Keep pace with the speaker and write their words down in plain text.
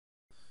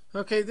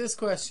Okay, this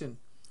question.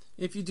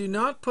 If you do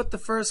not put the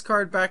first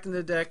card back in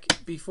the deck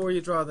before you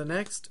draw the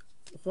next,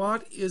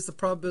 what is the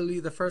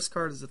probability the first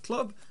card is a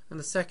club and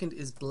the second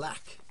is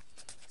black?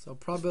 So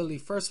probability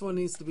first one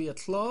needs to be a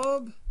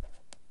club.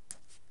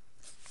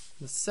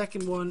 The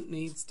second one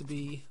needs to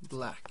be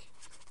black.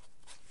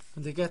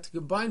 And to get to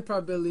combined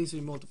probabilities,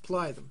 we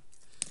multiply them.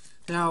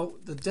 Now,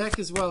 the deck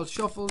is well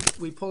shuffled.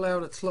 We pull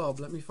out a club.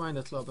 Let me find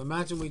a club.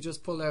 Imagine we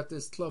just pull out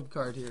this club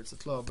card here. It's a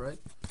club, right?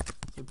 So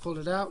we pull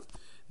it out.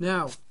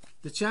 Now,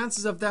 the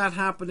chances of that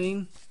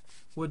happening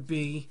would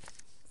be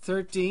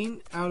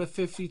 13 out of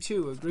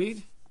 52.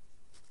 Agreed?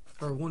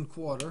 Or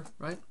 1/4,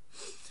 right?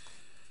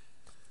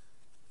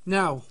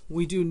 Now,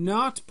 we do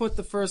not put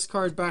the first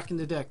card back in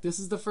the deck. This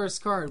is the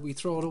first card. We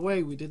throw it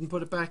away. We didn't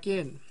put it back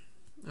in.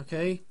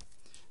 Okay?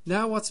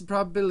 Now, what's the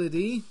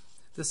probability?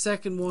 The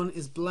second one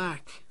is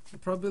black. The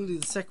probability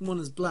the second one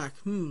is black.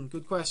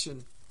 Good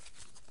question.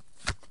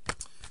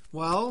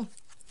 Well,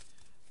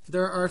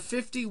 there are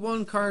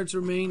 51 cards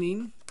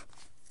remaining.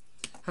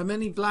 How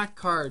many black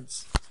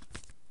cards?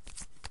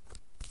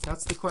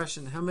 That's the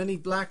question. How many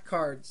black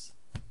cards?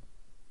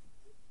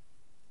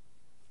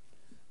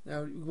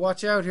 Now,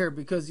 watch out here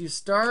because you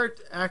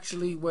start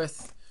actually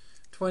with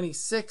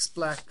 26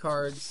 black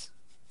cards.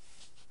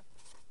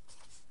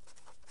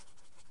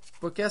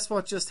 But guess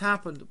what just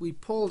happened? We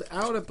pulled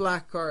out a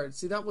black card.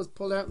 See, that was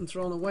pulled out and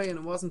thrown away and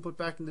it wasn't put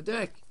back in the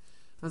deck.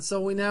 And so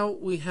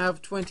we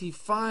have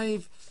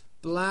 25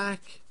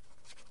 black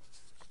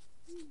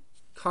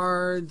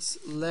cards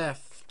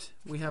left.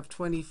 We have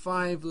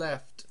 25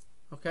 left.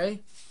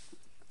 Okay?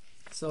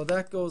 So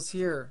that goes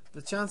here.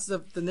 The chances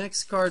of the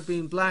next card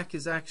being black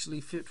is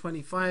actually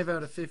 25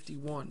 out of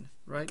 51,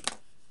 right?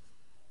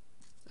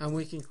 And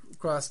we can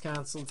cross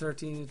cancel.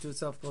 13 into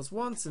itself goes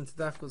once, into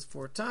that goes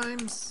 4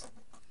 times.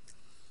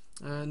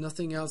 And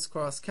nothing else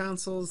cross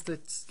cancels.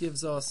 That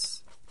gives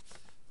us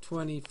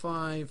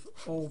 25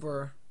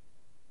 over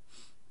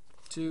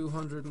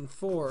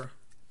 204.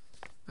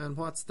 And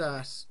what's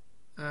that?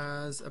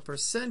 As a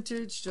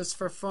percentage, just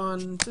for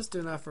fun, just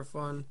doing that for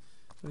fun.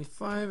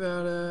 25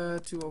 out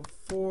of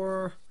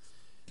 204.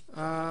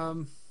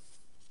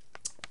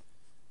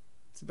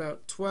 It's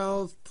about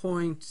 12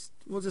 point,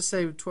 we'll just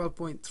say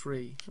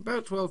 12.3.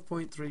 About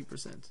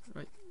 12.3%,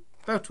 right?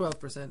 About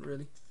 12%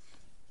 really.